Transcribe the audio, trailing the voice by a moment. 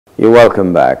You're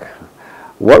welcome back.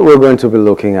 What we're going to be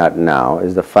looking at now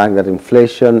is the fact that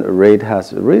inflation rate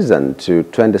has risen to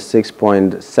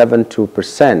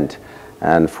 26.72%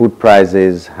 and food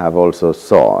prices have also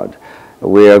soared.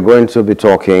 We are going to be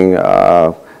talking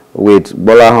with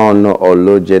Bolahon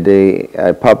Olojede,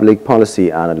 a public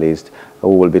policy analyst who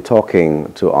will be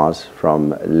talking to us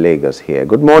from Lagos here.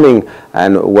 Good morning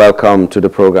and welcome to the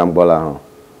program, Bolahon.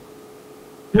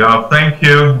 Yeah, thank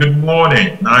you. Good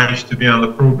morning. Nice to be on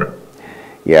the program.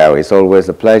 Yeah, it's always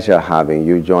a pleasure having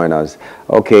you join us.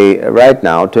 Okay, right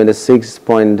now,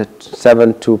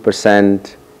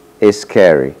 26.72% is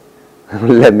scary.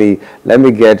 let me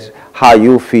get how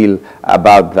you feel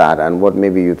about that and what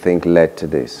maybe you think led to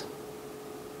this.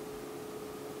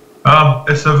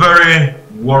 It's a very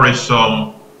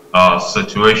worrisome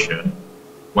situation,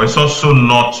 but it's also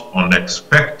not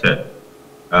unexpected.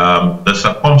 The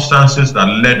circumstances that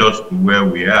led us to where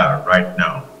we are right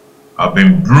now have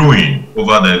been brewing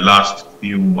over the last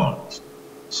few months.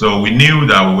 So we knew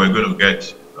that we were going to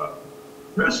get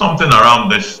something around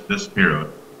this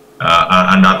period,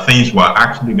 and that things were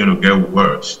actually going to get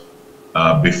worse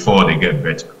before they get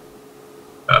better.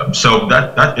 So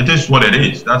that it is what it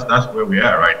is. That's where we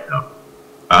are right now.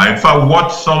 In fact,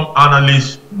 what some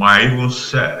analysts might even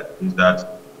said is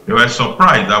that they were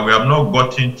surprised that we have not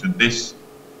gotten to this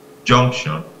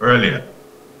junction earlier.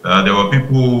 There were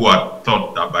people who had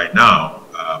thought that by now,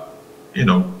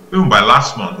 even by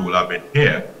last month we will have been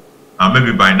here, and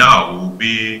maybe by now we will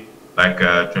be like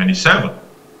 27%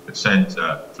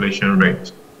 inflation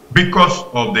rate because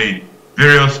of the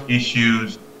various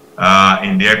issues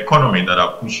in the economy that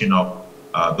are pushing up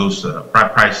those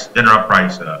general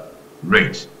price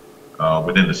rates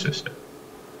within the system.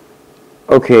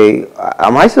 Okay,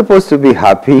 am I supposed to be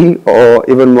happy or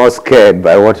even more scared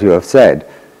by what you have said?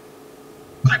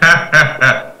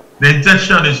 The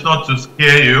intention is not to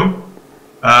scare you.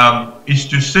 It's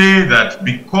to say that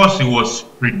because it was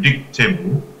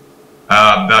predictable,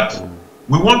 that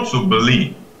we want to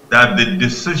believe that the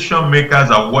decision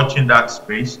makers are watching that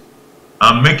space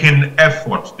and making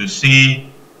efforts to see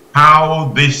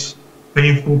how this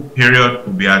painful period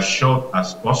could be as short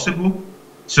as possible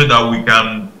so that we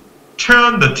can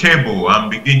turn the table and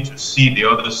begin to see the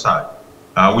other side,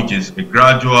 which is a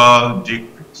gradual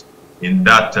decrease in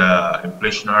that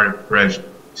inflationary pressure we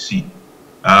see.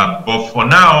 But for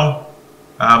now,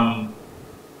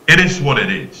 it is what it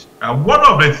is. One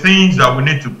of the things that we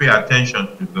need to pay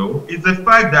attention to, though, is the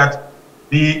fact that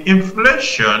the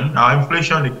inflation,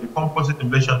 the composite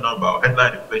inflation number, or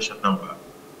headline inflation number,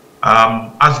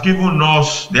 has given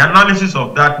us, the analysis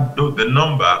of that, the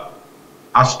number,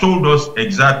 has told us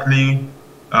exactly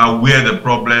where the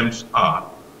problems are.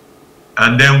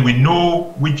 And then we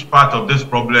know which part of this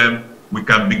problem we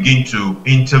can begin to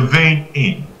intervene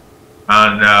in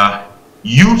and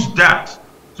use that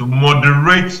to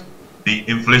moderate the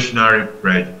inflationary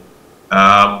pressure.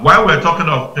 While we're talking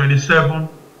of 27%,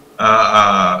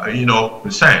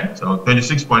 or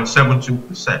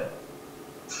 26.72%,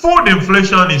 food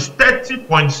inflation is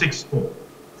 30.64,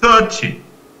 30.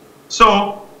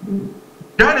 So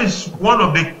that is one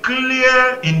of the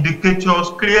clear indicators,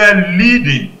 clear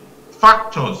leading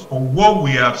factors for what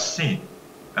we have seen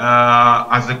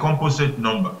as a composite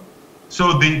number.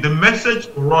 So the message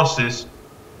for us is,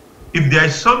 if there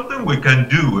is something we can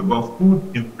do about food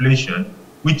inflation,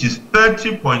 which is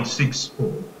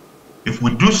 30.64, if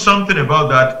we do something about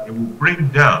that, it will bring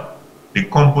down the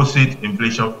composite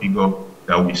inflation figure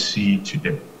that we see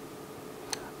today.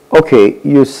 Okay,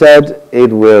 you said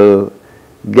it will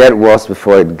get worse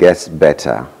before it gets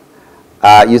better.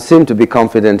 You seem to be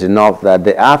confident enough that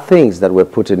there are things that were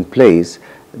put in place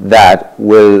that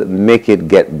will make it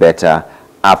get better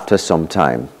after some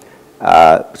time.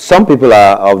 Some people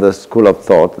are of the school of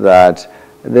thought that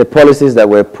the policies that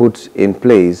were put in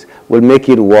place will make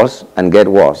it worse and get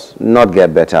worse, not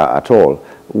get better at all.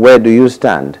 Where do you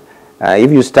stand? If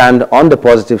you stand on the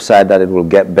positive side that it will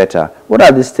get better, what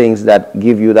are these things that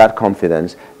give you that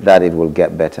confidence that it will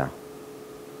get better?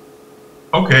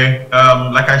 Okay,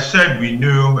 like I said, we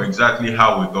knew exactly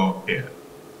how we got here.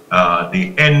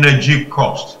 The energy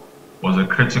cost was a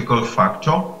critical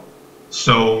factor.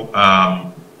 So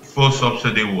fuel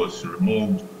subsidy was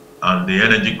removed and the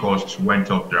energy costs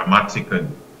went up dramatically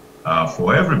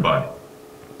for everybody.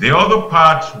 The other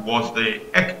part was the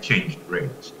exchange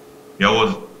rate. There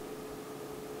was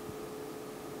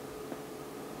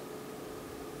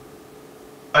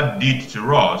that did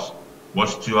to us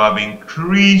was to have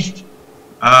increased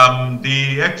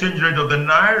the exchange rate of the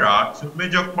naira to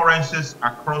major currencies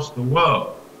across the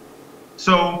world.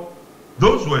 So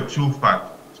those were two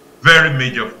factors, very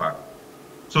major factors.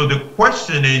 So the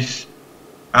question is,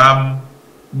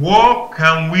 what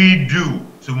can we do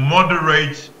to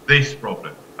moderate this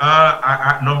problem?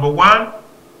 Number one,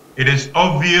 it is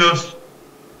obvious.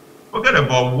 Forget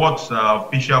about what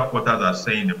official quarters are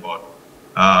saying about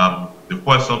the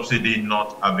fuel subsidy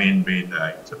not having been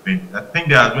intervened. I think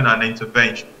there has been an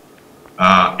intervention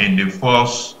in the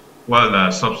first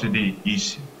subsidy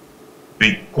issue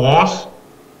because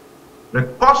the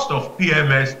cost of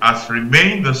PMS has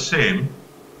remained the same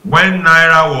when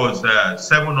Naira was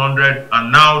 700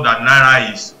 and now that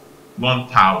Naira is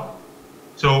 1,000.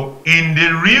 So in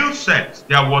the real sense,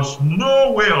 there was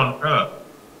no way on earth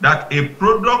that a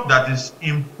product that is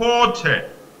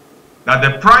imported, that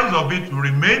the price of it will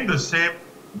remain the same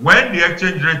when the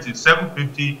exchange rate is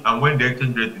 750 and when the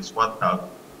exchange rate is 1,000.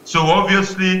 So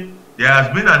obviously, there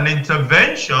has been an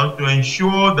intervention to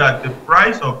ensure that the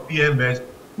price of PMS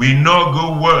will not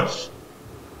go worse.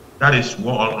 That is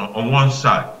on one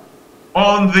side.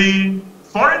 On the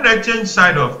foreign exchange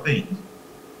side of things,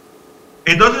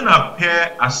 it doesn't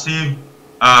appear as if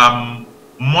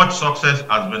much success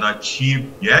has been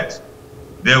achieved yet.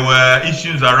 There were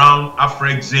issues around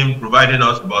Afrexim providing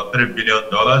us about $3 billion.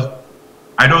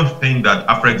 I don't think that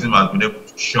Afrexim has been able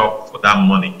to shop for that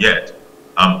money yet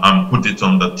and put it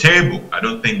on the table. I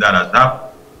don't think that has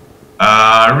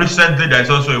happened. Recently, there's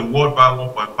also a World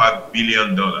Bank $1.5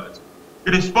 billion.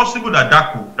 It is possible that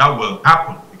that will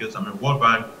happen because World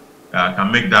Bank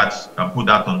can put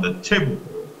that on the table.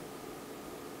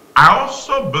 I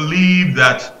also believe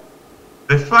that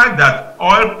the fact that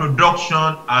oil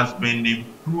production has been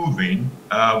improving,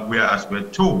 as we're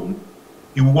told,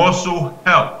 it will also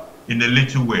help in a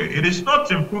little way. It is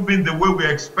not improving the way we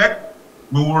expect.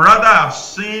 We would rather have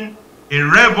seen a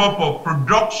rev up of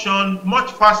production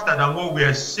much faster than what we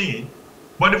are seeing.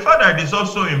 But the fact that it is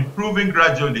also improving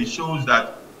gradually shows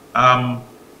that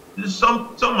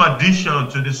some addition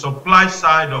to the supply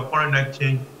side of foreign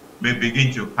exchange may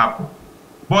begin to happen.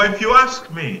 But if you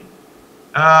ask me,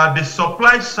 the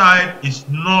supply side is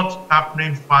not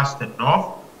happening fast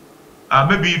enough.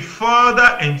 Maybe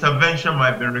further intervention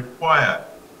might be required,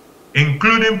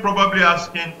 including probably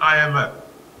asking IMF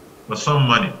for some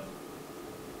money.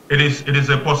 It is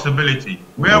a possibility.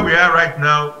 Where we are right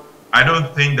now, I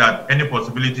don't think that any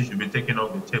possibility should be taken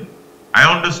off the table. I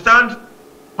understand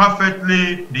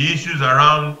perfectly the issues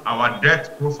around our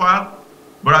debt profile,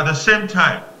 but at the same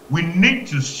time, we need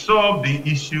to solve the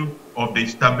issue of the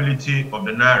stability of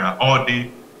the Naira or the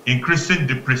increasing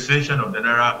depreciation of the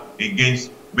Naira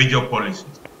against major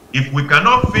policies. If we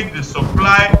cannot fix the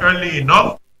supply early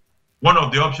enough, one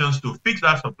of the options to fix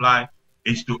that supply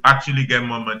is to actually get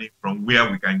more money from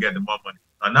where we can get the more money.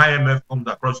 And IMF comes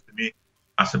across to me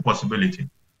as a possibility.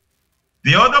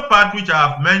 The other part which I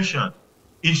have mentioned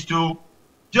is to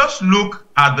just look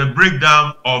at the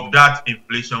breakdown of that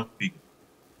inflation figure.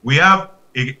 We have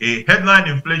a headline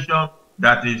inflation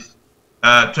that is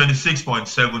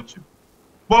 26.72.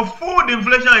 But food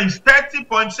inflation is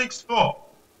 30.64.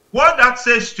 What that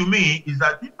says to me is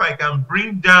that if I can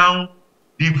bring down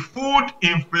the food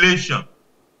inflation,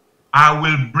 I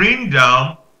will bring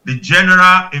down the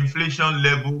general inflation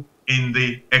level in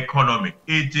the economy.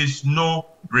 It is no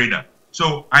brainer.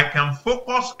 So I can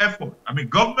focus effort.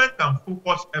 Government can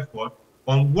focus effort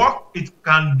on what it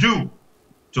can do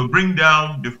to bring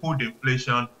down the food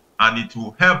inflation, and it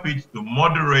will help it to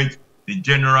moderate the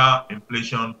general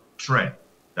inflation trend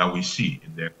that we see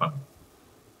in the economy.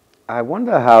 I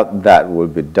wonder how that will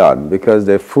be done, because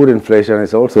the food inflation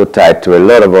is also tied to a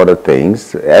lot of other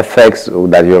things, effects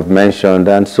that you have mentioned,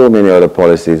 and so many other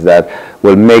policies that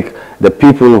will make the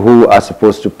people who are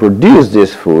supposed to produce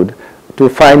this food to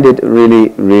find it really,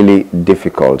 really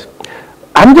difficult.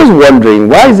 I'm just wondering,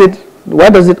 why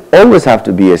does it always have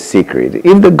to be a secret?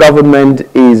 If the government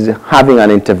is having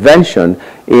an intervention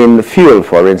in fuel,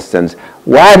 for instance,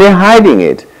 why are they hiding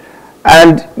it?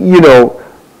 And,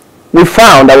 we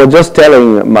found, I was just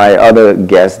telling my other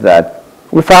guests that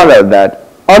we found out that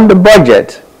on the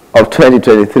budget of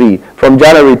 2023, from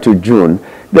January to June,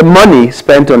 the money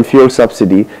spent on fuel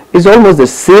subsidy is almost the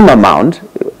same amount,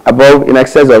 in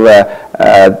excess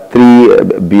of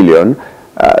 3 billion,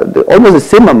 almost the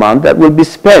same amount that will be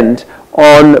spent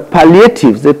on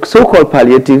palliatives, the so-called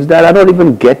palliatives that are not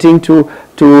even getting to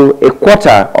a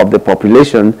quarter of the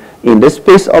population in the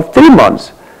space of 3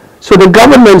 months. So the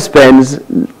government spends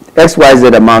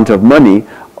XYZ amount of money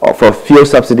for fuel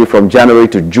subsidy from January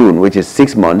to June, which is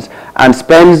 6 months, and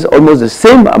spends almost the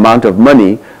same amount of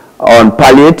money on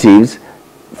palliatives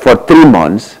for 3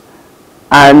 months.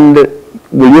 And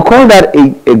will you call that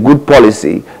a good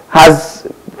policy? Has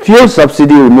fuel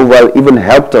subsidy removal even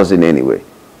helped us in any way?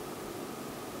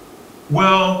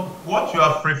 Well, what you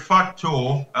have referred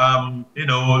to,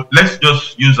 let's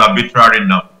just use arbitrary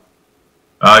now.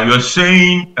 You're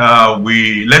saying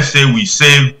let's say we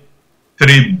save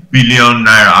 3 billion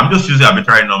naira. I'm just using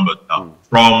arbitrary numbers now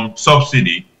from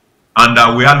subsidy,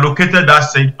 and we allocated that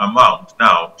same amount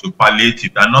now to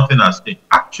palliative, and nothing has changed.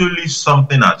 Actually,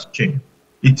 something has changed.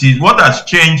 It is what has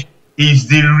changed is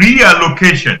the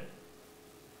reallocation.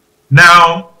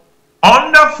 Now,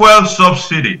 under fuel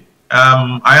subsidy,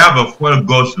 I have a fuel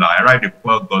guzzler. I ride a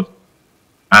fuel guzzler,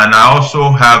 and I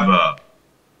also have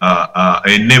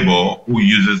a neighbor who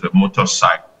uses a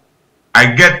motorcycle. I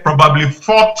get probably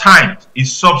 4 times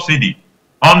his subsidy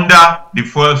under the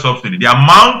fuel subsidy. The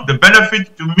amount, the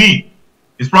benefit to me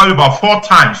is probably about 4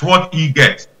 times what he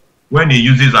gets when he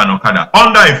uses an Okada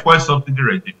under a fuel subsidy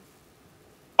regime.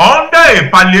 Under a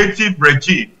palliative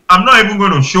regime, I'm not even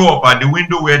going to show up at the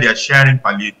window where they're sharing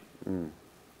palliative.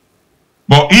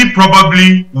 But he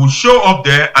probably will show up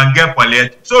there and get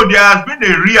palliative. So there has been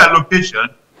a reallocation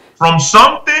from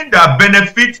something that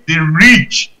benefits the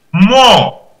rich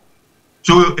more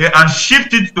and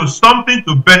shift it to something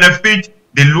to benefit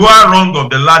the lower rung of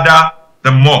the ladder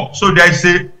the more. So there's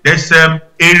a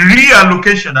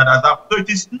reallocation that has happened. So it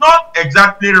is not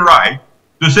exactly right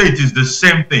to say it is the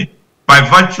same thing by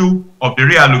virtue of the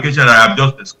reallocation that I have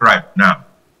just described now.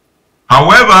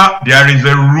 However, there is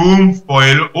a room for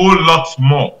a whole lot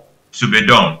more to be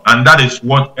done, and that is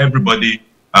what everybody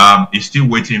is still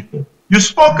waiting for. You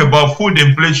spoke about food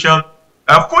inflation.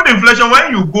 Food inflation,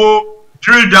 when you go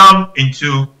drill down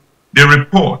into the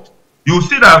report, you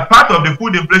see that part of the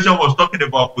food inflation was talking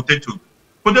about potatoes.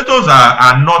 Potatoes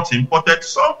are not imported.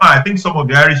 I think some of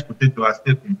the Irish potatoes are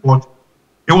still imported.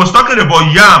 It was talking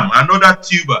about yam and other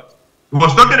tubers. It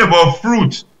was talking about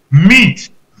fruits, meat,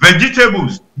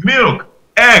 vegetables, milk,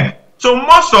 egg. So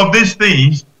most of these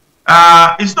things,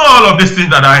 it's not all of these things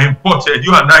that are imported.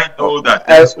 You and I know that.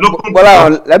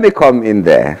 Well, let me come in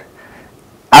there.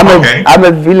 I'm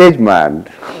a village man,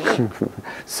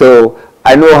 so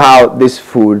I know how this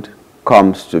food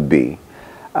comes to be.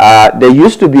 There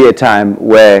used to be a time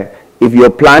where if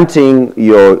you're planting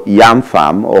your yam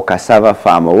farm or cassava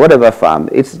farm or whatever farm,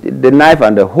 it's the knife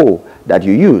and the hoe that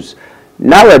you use.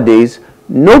 Nowadays,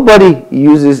 nobody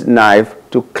uses knife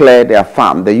to clear their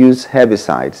farm. They use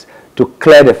herbicides to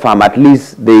clear the farm. At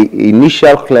least the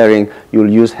initial clearing,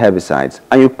 you'll use herbicides,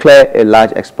 and you clear a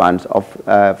large expanse of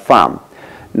farm.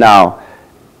 Now,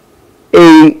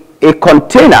 a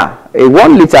container, a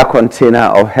 1 liter container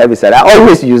of herbicide, I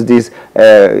always use this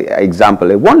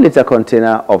example, a 1 liter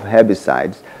container of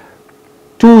herbicides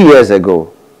 2 years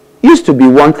ago used to be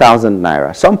 1,000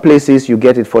 naira. Some places you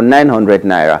get it for 900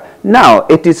 naira. Now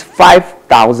it is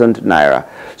 5,000 naira.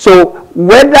 So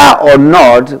whether or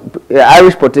not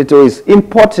Irish potato is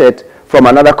imported from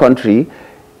another country,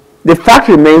 the fact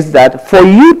remains that for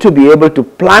you to be able to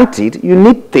plant it, you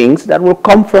need things that will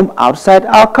come from outside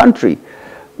our country.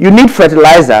 You need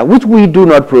fertilizer, which we do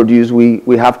not produce,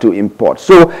 we have to import.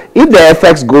 So if the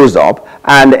FX goes up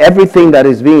and everything that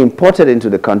is being imported into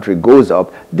the country goes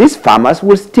up, these farmers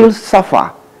will still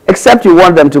suffer, except you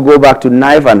want them to go back to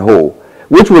knife and hoe,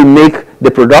 which will make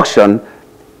the production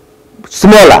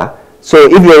smaller. So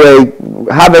if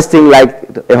you're harvesting like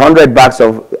 100 bags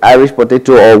of Irish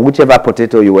potato or whichever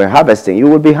potato you were harvesting, you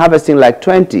will be harvesting like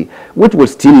 20, which will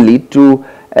still lead to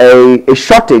a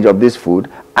shortage of this food,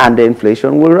 and the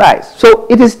inflation will rise. So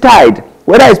it is tied.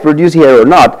 Whether it's produced here or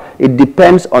not, it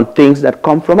depends on things that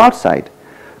come from outside.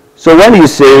 So when you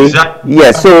say,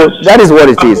 yes, so that is what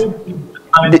it is. The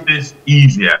analysis is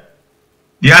easier.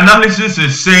 The analysis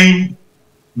is saying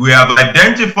we have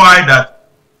identified that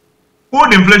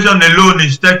food inflation alone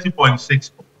is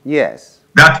 30.6%. Yes.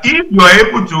 That if you are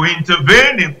able to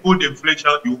intervene in food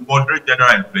inflation, you moderate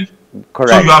general inflation.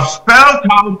 Correct. So you have spelled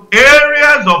out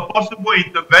areas of possible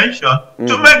intervention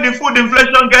to make the food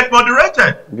inflation get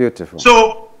moderated. Beautiful.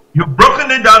 So you've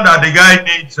broken it down that the guy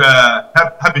needs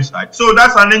herbicide. So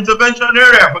that's an intervention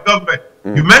area for government.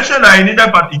 You mentioned that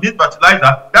he needs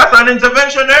fertilizer. That's an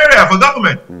intervention area for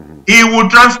government. He will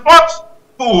transport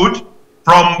food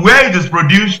from where it is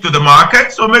produced to the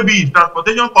market. So maybe his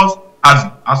transportation costs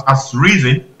has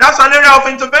risen. That's an area of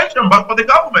intervention, but for the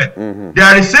government.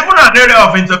 There is even an area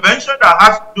of intervention that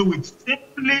has to do with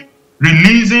simply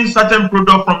releasing certain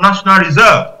products from national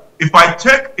reserve. If I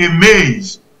take a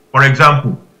maize, for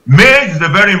example, maize is a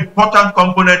very important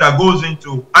component that goes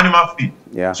into animal feed.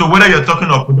 Yeah. So whether you're talking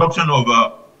of production of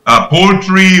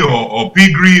poultry or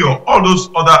piggery or all those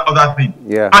other things,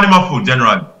 animal food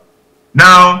generally.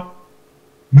 Now,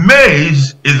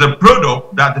 maize is a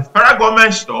product that the federal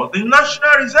government stores in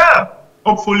national reserve.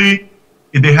 Hopefully,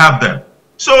 they have them.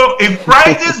 So if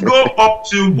prices go up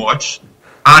too much,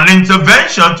 an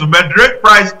intervention to moderate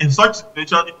price in such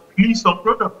situation is release some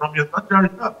product from your natural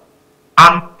reserve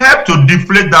and help to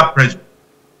deflate that pressure.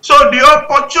 So the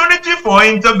opportunity for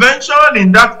intervention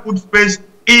in that food space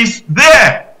is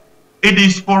there. It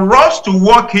is for us to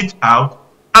work it out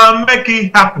and make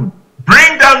it happen.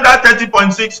 Bring down that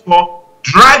 30.64,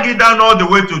 drag it down all the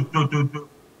way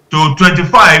to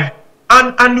 25,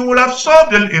 and you will have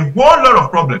solved a whole lot of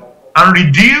problems and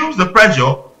reduce the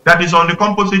pressure that is on the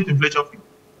composite inflation figure.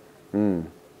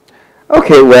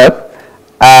 Okay, well,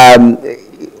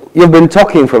 you've been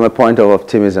talking from a point of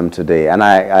optimism today, and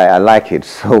I like it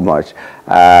so much.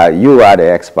 You are the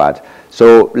expert.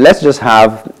 So let's just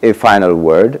have a final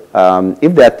word.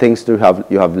 If there are things you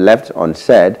have left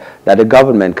unsaid that the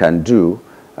government can do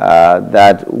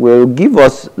that will give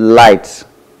us light,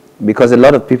 because a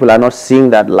lot of people are not seeing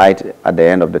that light at the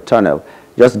end of the tunnel.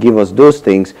 Just give us those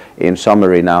things in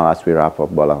summary now as we wrap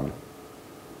up, Bola.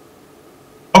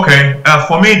 Okay,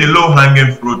 for me, the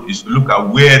low-hanging fruit is to look at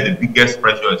where the biggest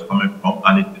pressure is coming from,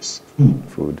 and it is food.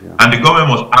 Food, yeah. And the government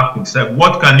must ask itself,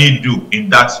 what can it do in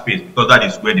that space? Because that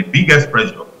is where the biggest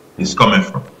pressure is coming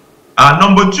from.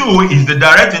 Number two is the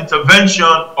direct intervention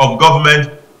of government,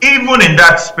 even in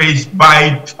that space,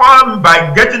 by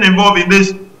getting involved in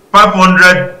this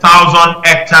 500,000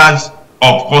 hectares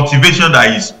of cultivation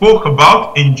that he spoke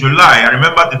about in July. I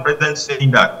remember the president saying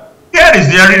that. Here is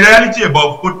the reality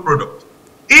about food products.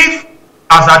 If,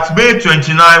 as at May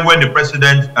 29, when the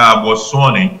president was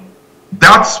sworn in,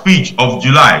 that speech of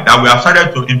July, that we have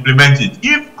started to implement it,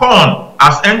 if corn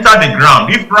has entered the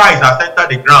ground, if rice has entered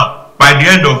the ground by the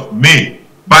end of May,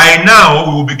 by now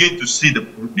we will begin to see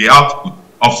the output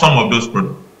of some of those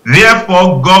products.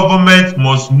 Therefore, government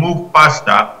must move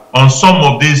faster on some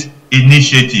of these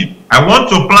initiatives. I want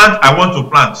to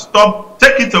plant. Stop,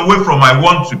 take it away from I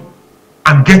want to,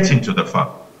 and get into the farm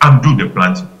and do the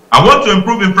planting. I want to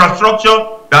improve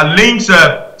infrastructure that links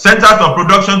centers of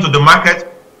production to the market.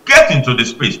 Get into the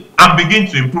space and begin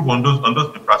to improve on those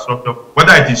infrastructure,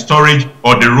 whether it is storage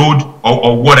or the road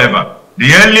or whatever.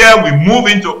 The earlier we move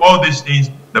into all these things,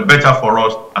 the better for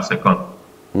us as a country.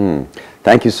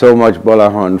 Thank you so much,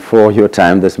 Bolahon, for your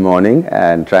time this morning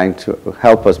and trying to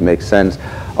help us make sense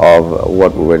of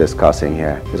what we were discussing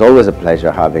here. It's always a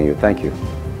pleasure having you. Thank you.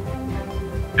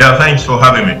 Yeah, thanks for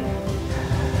having me.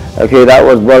 Okay, that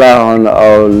was Bolahon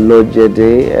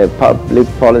Olojede, a public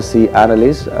policy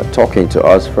analyst, talking to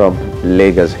us from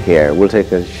Lagos here. We'll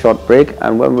take a short break,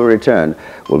 and when we return,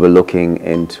 we'll be looking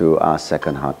into our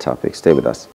second hot topic. Stay with us.